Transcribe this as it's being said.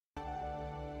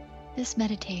This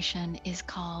meditation is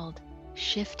called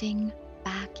Shifting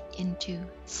Back into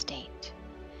State.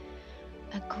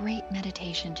 A great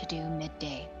meditation to do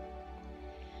midday.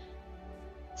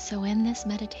 So in this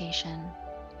meditation,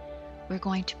 we're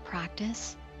going to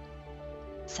practice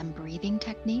some breathing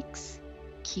techniques,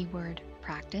 keyword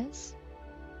practice,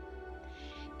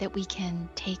 that we can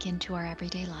take into our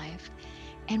everyday life.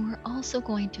 And we're also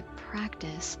going to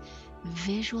practice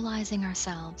visualizing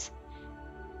ourselves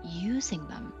using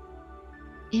them,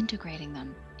 integrating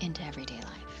them into everyday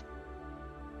life.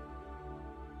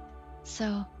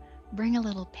 So bring a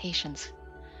little patience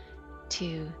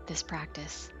to this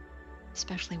practice,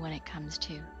 especially when it comes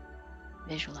to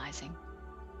visualizing.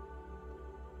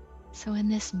 So in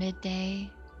this midday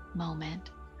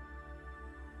moment,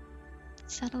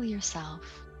 settle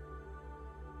yourself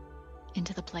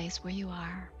into the place where you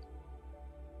are.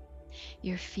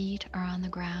 Your feet are on the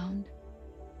ground.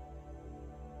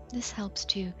 This helps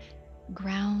to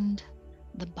ground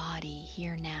the body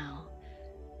here now.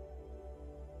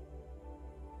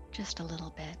 Just a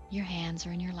little bit. Your hands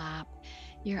are in your lap.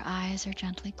 Your eyes are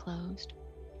gently closed.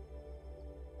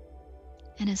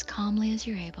 And as calmly as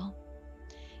you're able,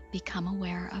 become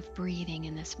aware of breathing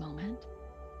in this moment.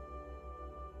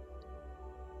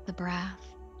 The breath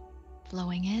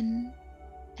flowing in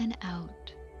and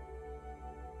out,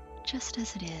 just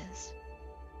as it is.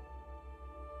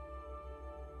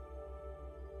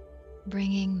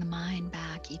 Bringing the mind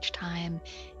back each time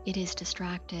it is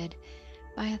distracted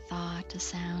by a thought, a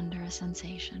sound, or a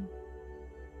sensation.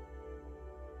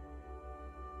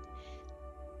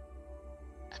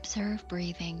 Observe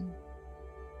breathing.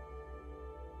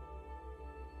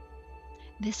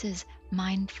 This is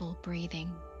mindful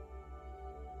breathing,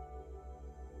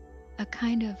 a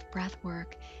kind of breath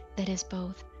work that is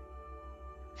both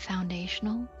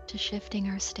foundational to shifting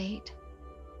our state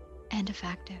and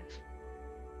effective.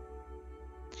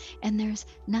 And there's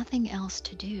nothing else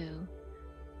to do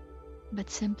but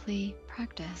simply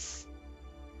practice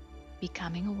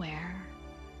becoming aware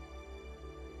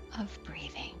of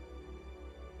breathing.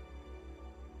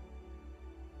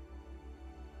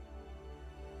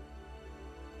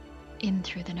 In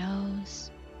through the nose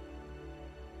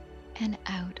and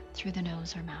out through the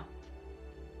nose or mouth.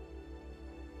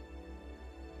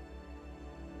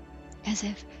 As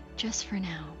if just for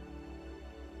now,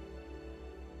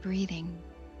 breathing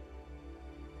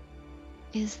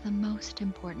is the most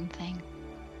important thing.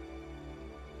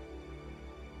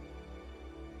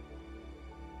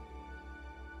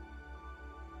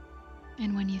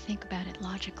 And when you think about it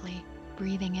logically,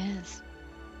 breathing is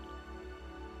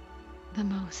the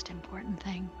most important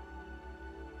thing.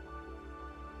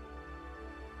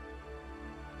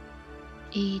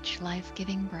 Each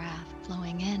life-giving breath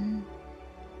flowing in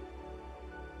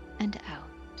and out.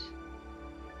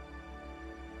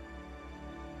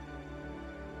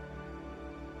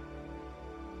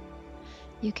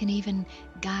 You can even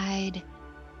guide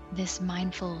this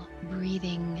mindful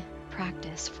breathing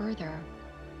practice further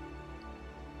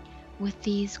with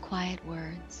these quiet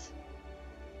words.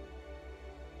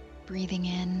 Breathing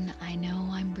in, I know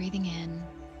I'm breathing in.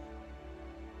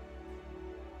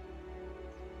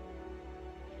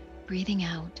 Breathing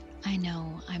out, I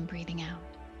know I'm breathing out.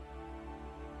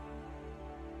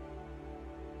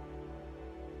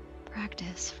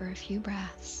 Practice for a few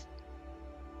breaths,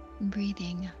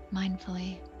 breathing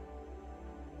mindfully.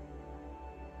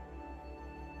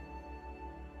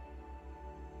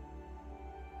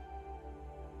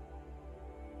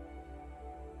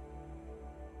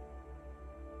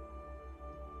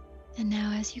 And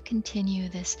now as you continue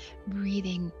this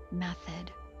breathing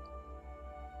method,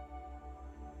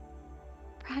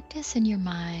 practice in your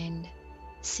mind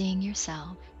seeing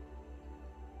yourself.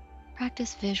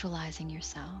 Practice visualizing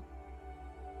yourself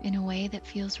in a way that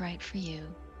feels right for you,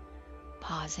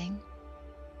 pausing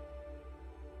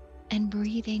and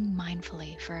breathing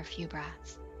mindfully for a few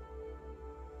breaths.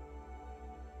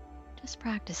 Just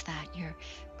practice that. You're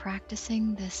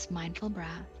practicing this mindful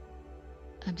breath,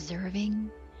 observing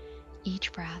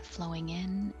each breath flowing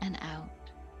in and out.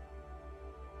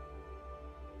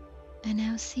 And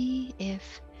now see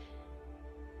if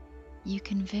you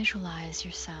can visualize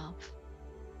yourself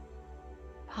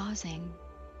pausing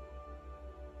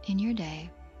in your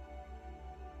day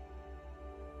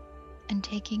and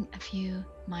taking a few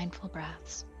mindful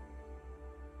breaths.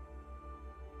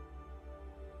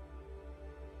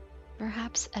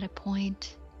 Perhaps at a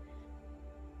point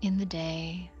in the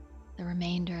day, the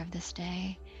remainder of this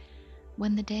day,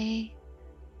 when the day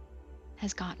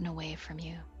has gotten away from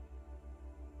you,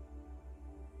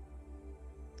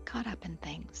 caught up in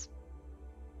things.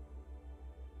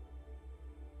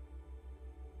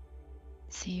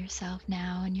 See yourself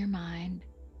now in your mind,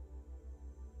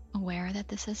 aware that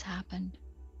this has happened,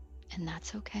 and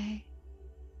that's okay.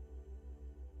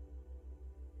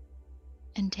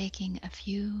 And taking a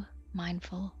few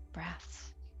mindful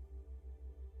breaths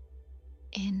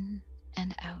in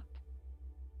and out,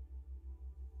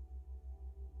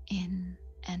 in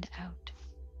and out.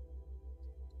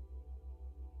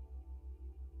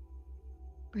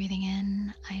 Breathing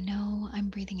in, I know I'm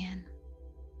breathing in.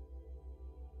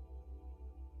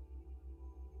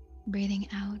 Breathing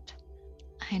out,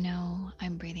 I know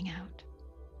I'm breathing out.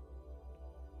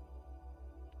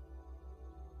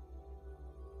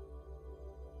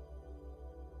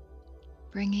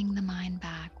 Bringing the mind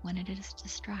back when it is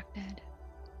distracted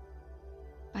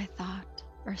by thought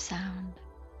or sound.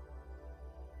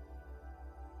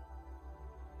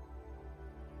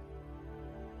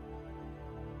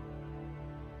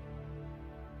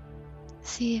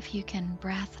 See if you can,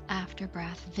 breath after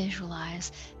breath,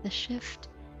 visualize the shift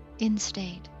in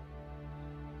state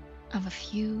of a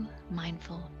few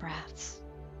mindful breaths.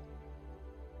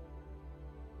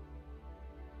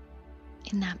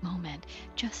 In that moment,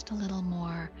 just a little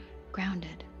more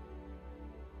grounded,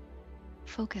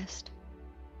 focused,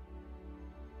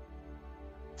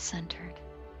 centered.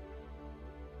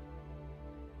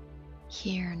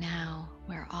 Here now,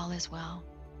 where all is well.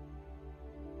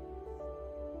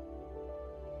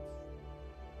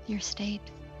 Your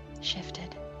state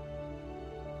shifted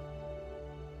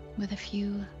with a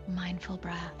few mindful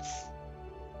breaths.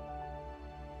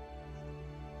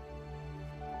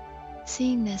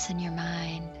 Seeing this in your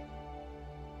mind,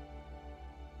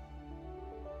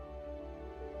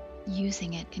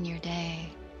 using it in your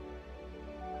day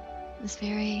is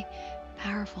very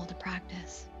powerful to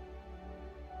practice.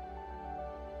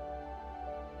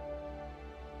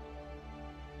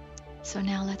 So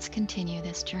now let's continue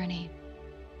this journey.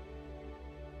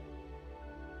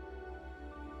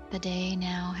 The day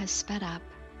now has sped up.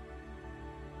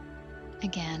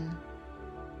 Again,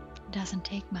 doesn't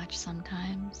take much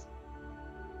sometimes.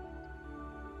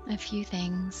 A few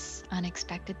things,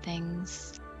 unexpected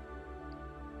things,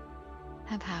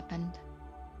 have happened,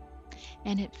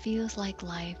 and it feels like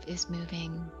life is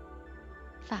moving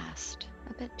fast,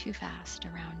 a bit too fast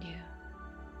around you.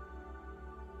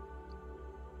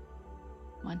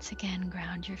 Once again,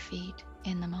 ground your feet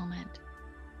in the moment.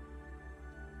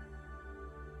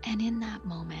 And in that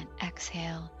moment,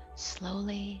 exhale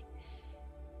slowly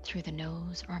through the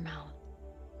nose or mouth.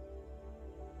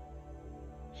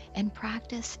 And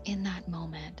practice in that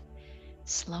moment,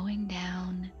 slowing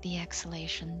down the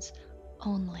exhalations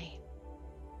only.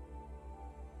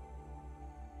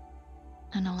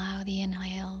 And allow the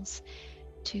inhales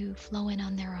to flow in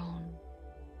on their own.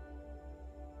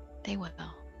 They will.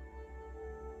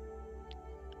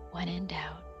 When in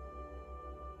doubt,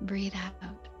 breathe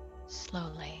out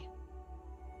slowly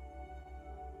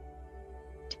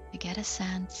to get a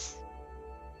sense,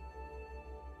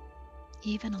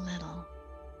 even a little,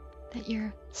 that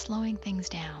you're slowing things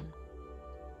down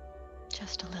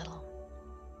just a little.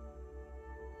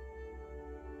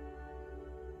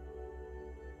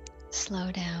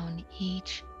 Slow down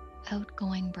each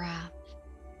outgoing breath,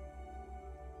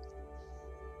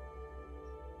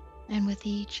 and with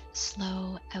each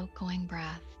slow outgoing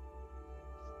breath,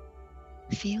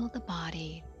 feel the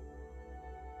body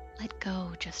let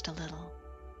go just a little.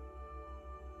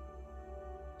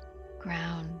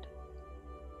 Ground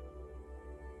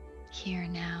here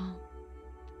now.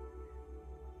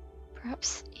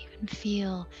 Perhaps even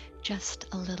feel just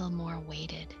a little more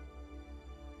weighted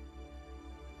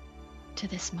to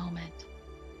this moment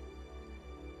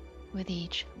with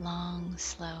each long,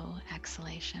 slow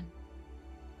exhalation.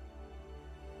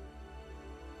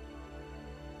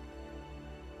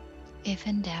 If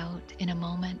in doubt, in a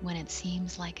moment when it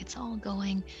seems like it's all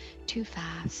going too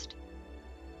fast,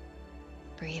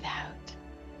 breathe out.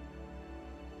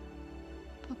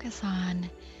 Focus on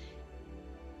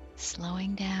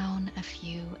slowing down a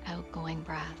few outgoing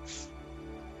breaths.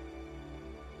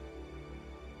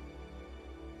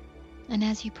 And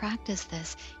as you practice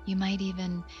this, you might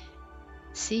even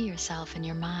see yourself in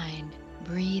your mind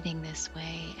breathing this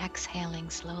way,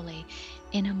 exhaling slowly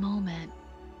in a moment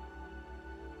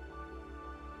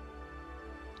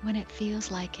when it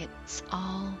feels like it's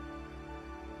all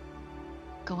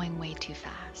going way too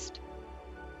fast.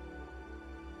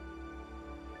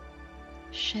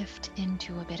 Shift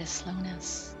into a bit of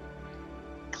slowness,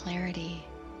 clarity,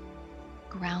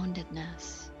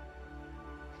 groundedness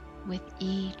with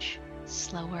each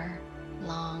slower,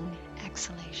 long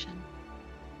exhalation.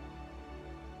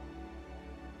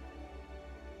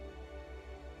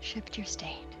 Shift your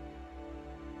state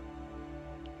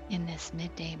in this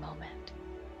midday moment.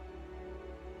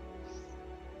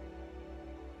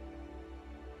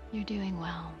 You're doing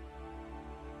well.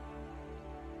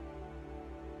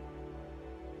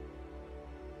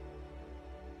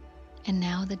 And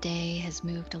now the day has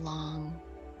moved along,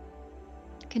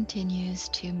 continues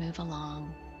to move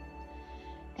along,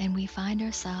 and we find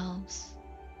ourselves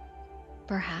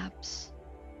perhaps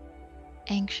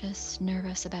anxious,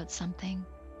 nervous about something,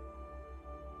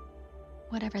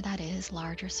 whatever that is,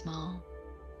 large or small.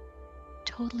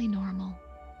 Totally normal,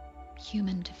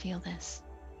 human to feel this.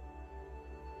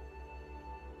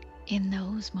 In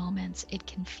those moments, it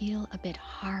can feel a bit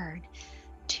hard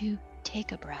to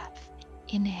take a breath,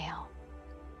 inhale.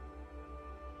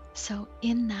 So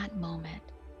in that moment,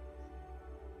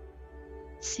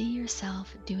 see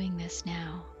yourself doing this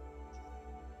now.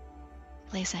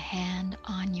 Place a hand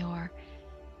on your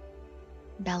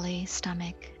belly,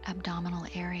 stomach, abdominal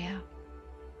area,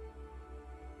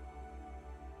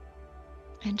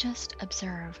 and just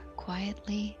observe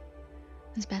quietly,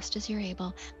 as best as you're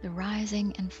able, the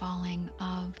rising and falling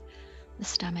of the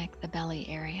stomach, the belly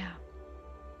area.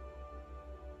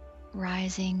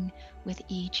 Rising with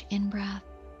each in-breath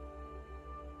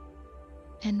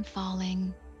and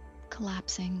falling,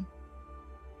 collapsing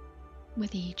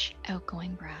with each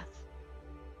outgoing breath.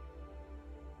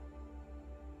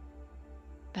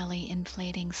 Belly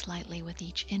inflating slightly with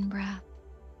each in-breath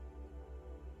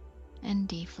and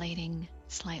deflating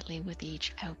slightly with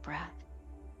each out-breath.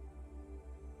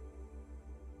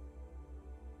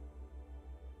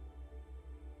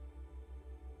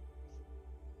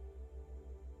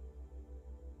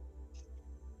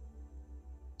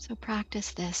 So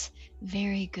practice this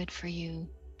very good for you,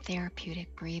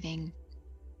 therapeutic breathing.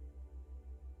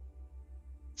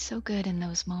 So good in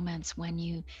those moments when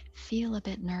you feel a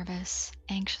bit nervous,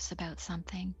 anxious about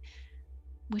something,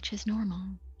 which is normal.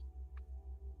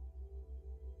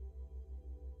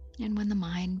 And when the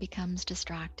mind becomes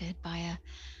distracted by a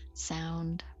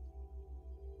sound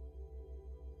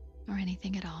or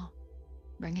anything at all,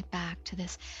 bring it back to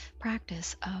this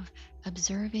practice of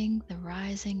observing the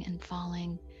rising and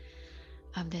falling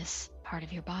of this part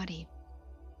of your body.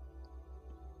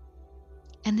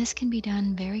 And this can be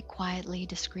done very quietly,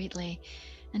 discreetly,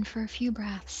 and for a few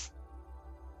breaths.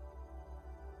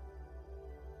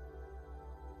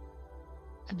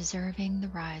 Observing the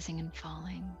rising and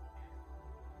falling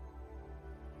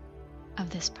of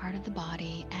this part of the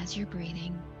body as you're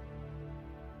breathing,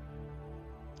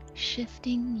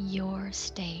 shifting your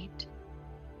state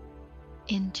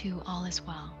into all is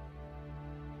well.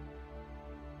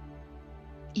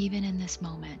 Even in this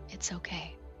moment, it's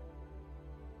okay.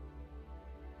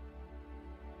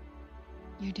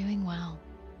 You're doing well.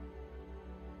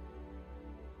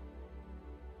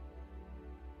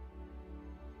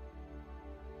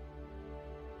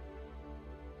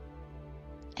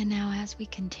 And now as we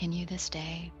continue this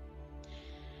day,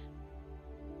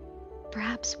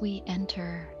 perhaps we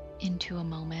enter into a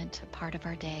moment, a part of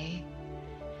our day,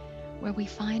 where we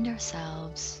find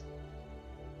ourselves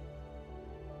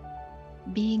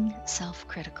being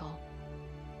self-critical,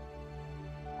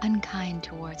 unkind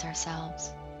towards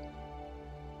ourselves.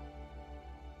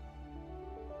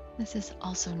 This is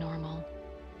also normal.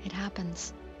 It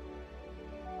happens.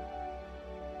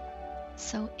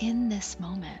 So in this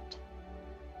moment,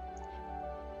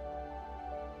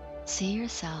 see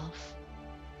yourself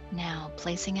now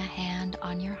placing a hand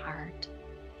on your heart,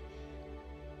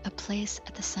 a place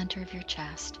at the center of your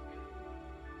chest,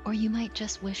 or you might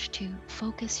just wish to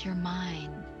focus your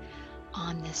mind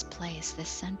on this place, this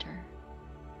center.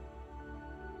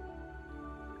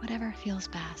 Whatever feels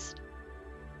best.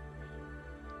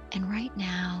 And right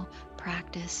now,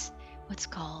 practice what's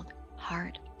called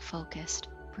heart-focused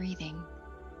breathing.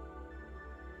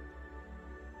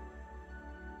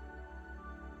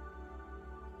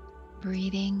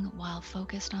 Breathing while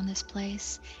focused on this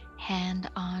place, hand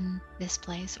on this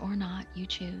place or not, you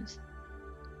choose.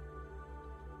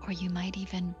 Or you might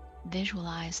even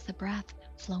visualize the breath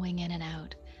flowing in and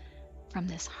out from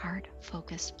this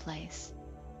heart-focused place.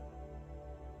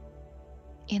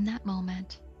 In that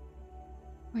moment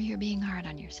where you're being hard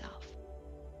on yourself,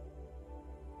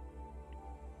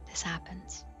 this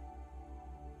happens.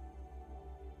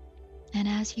 And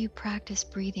as you practice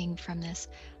breathing from this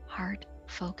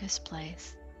heart-focused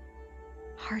place,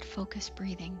 heart-focused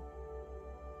breathing,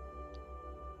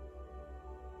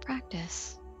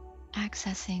 practice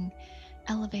accessing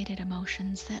elevated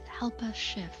emotions that help us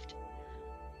shift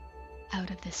out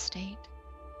of this state,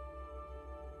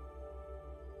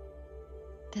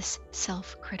 this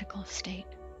self-critical state.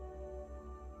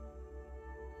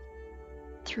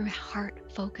 Through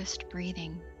heart-focused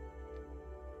breathing,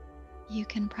 you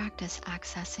can practice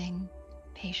accessing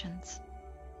patience,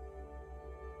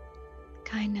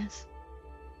 kindness,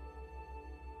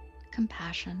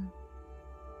 compassion,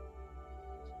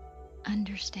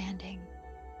 understanding,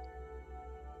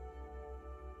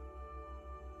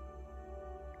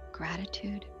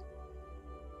 gratitude,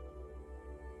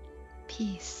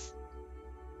 peace.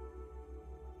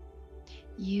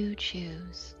 You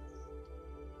choose.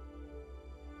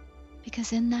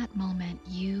 Because in that moment,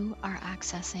 you are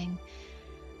accessing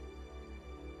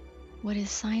what is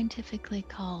scientifically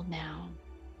called now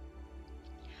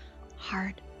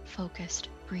heart-focused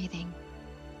breathing.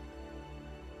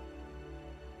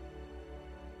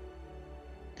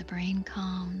 The brain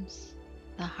calms,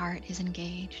 the heart is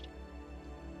engaged,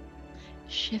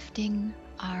 shifting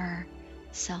our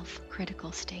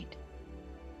self-critical state.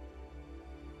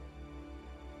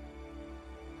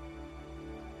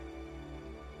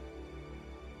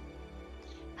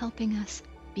 Helping us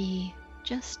be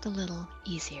just a little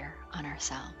easier on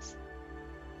ourselves.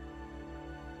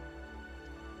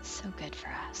 So good for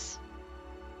us.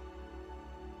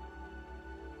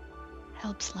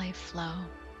 Helps life flow,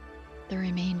 the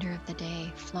remainder of the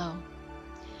day flow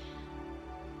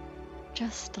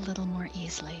just a little more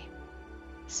easily,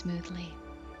 smoothly.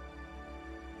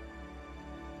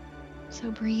 So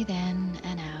breathe in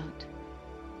and out,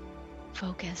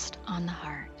 focused on the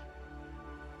heart.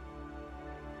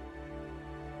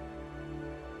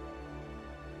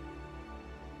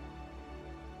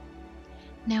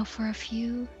 Now for a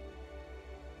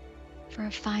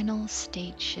final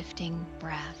state shifting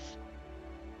breath.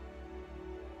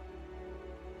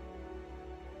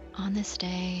 On this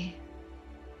day,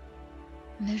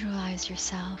 visualize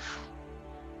yourself.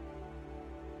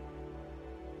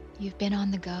 You've been on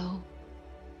the go,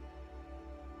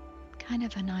 kind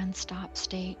of a non-stop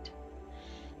state,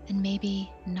 and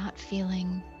maybe not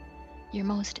feeling your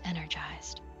most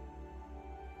energized.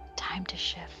 Time to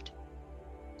shift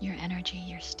your energy,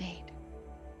 your state.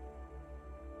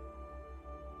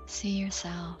 See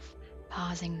yourself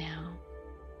pausing now.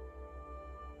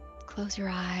 Close your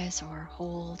eyes or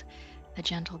hold a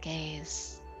gentle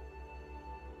gaze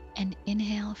and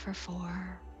inhale for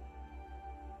 4.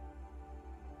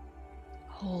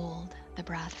 Hold the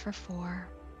breath for 4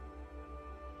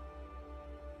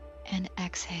 and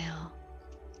exhale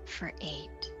for 8.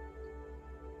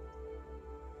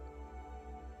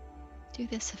 Do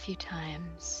this a few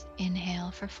times.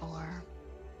 Inhale for 4.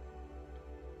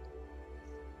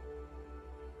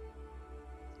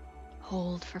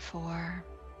 Hold for 4.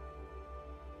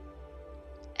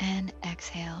 And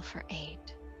exhale for 8.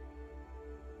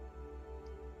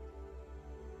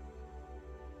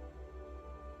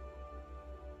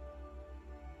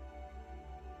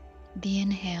 The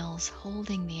inhales,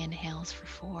 holding the inhales for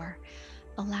 4,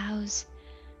 allows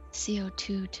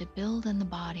CO2 to build in the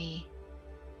body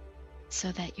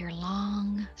so that your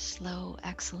long, slow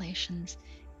exhalations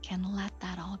can let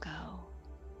that all go.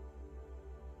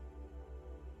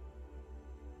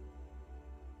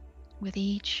 With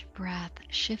each breath,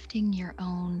 shifting your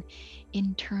own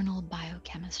internal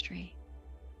biochemistry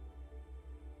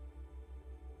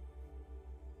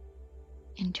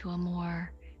into a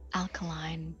more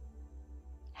alkaline,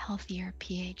 healthier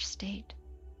pH state.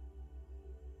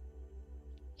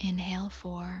 Inhale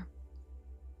 4,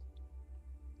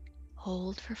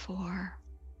 hold for 4,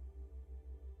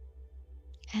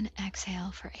 and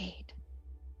exhale for 8.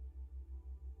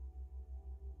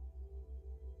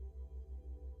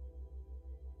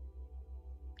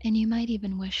 And you might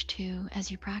even wish to, as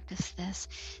you practice this,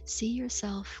 see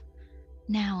yourself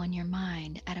now in your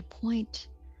mind at a point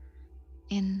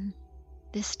in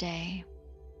this day,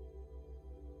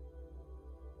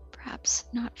 perhaps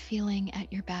not feeling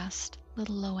at your best,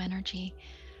 little low energy,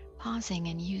 pausing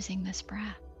and using this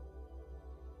breath.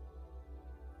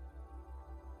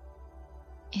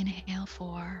 Inhale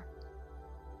 4,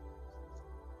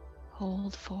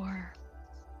 hold 4,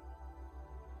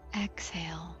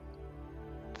 exhale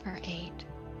for 8.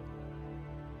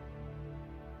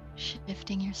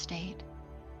 Shifting your state,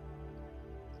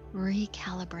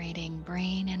 recalibrating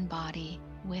brain and body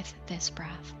with this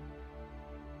breath.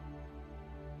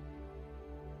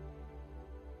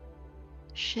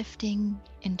 Shifting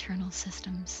internal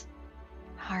systems,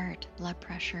 heart, blood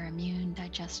pressure, immune,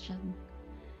 digestion,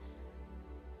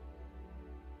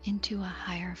 into a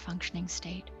higher functioning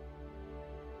state.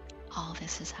 All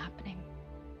this is happening.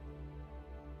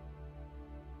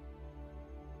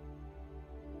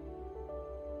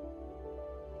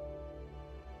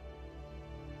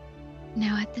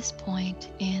 Now at this point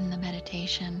in the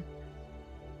meditation,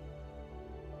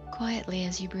 quietly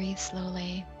as you breathe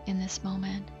slowly in this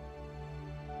moment,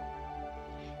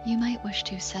 you might wish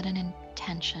to set an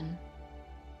intention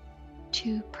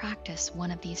to practice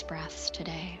one of these breaths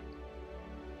today.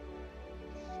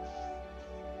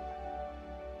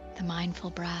 The mindful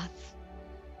breath,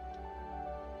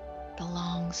 the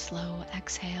long, slow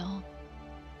exhale.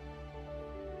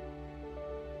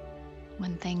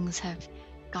 When things have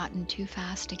gotten too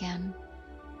fast again,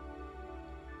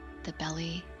 the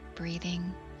belly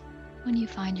breathing when you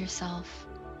find yourself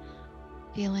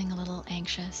feeling a little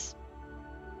anxious,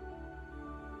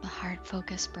 the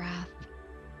heart-focused breath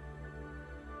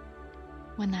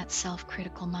when that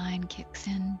self-critical mind kicks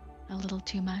in a little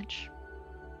too much,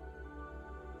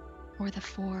 or the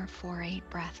 4-4-8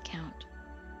 breath count.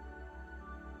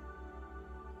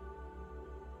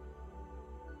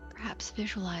 Perhaps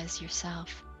visualize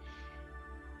yourself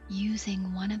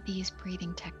using one of these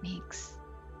breathing techniques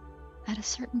at a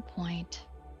certain point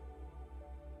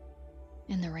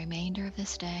in the remainder of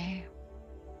this day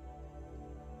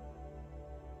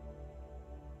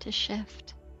to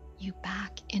shift you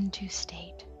back into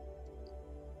state.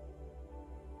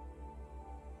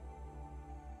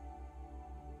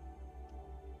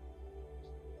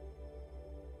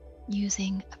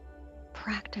 Using a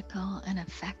practical and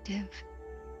effective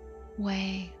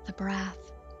way, the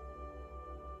breath,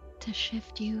 to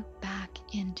shift you back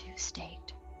into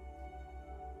state.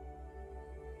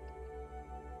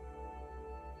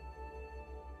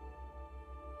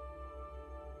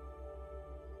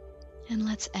 And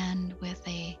let's end with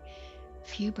a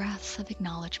few breaths of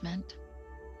acknowledgement.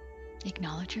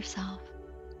 Acknowledge yourself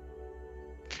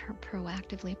for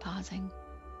proactively pausing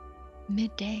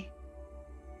midday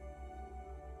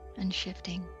and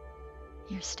shifting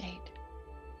your state.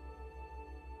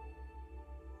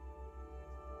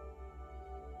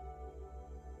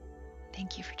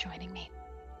 Thank you for joining me.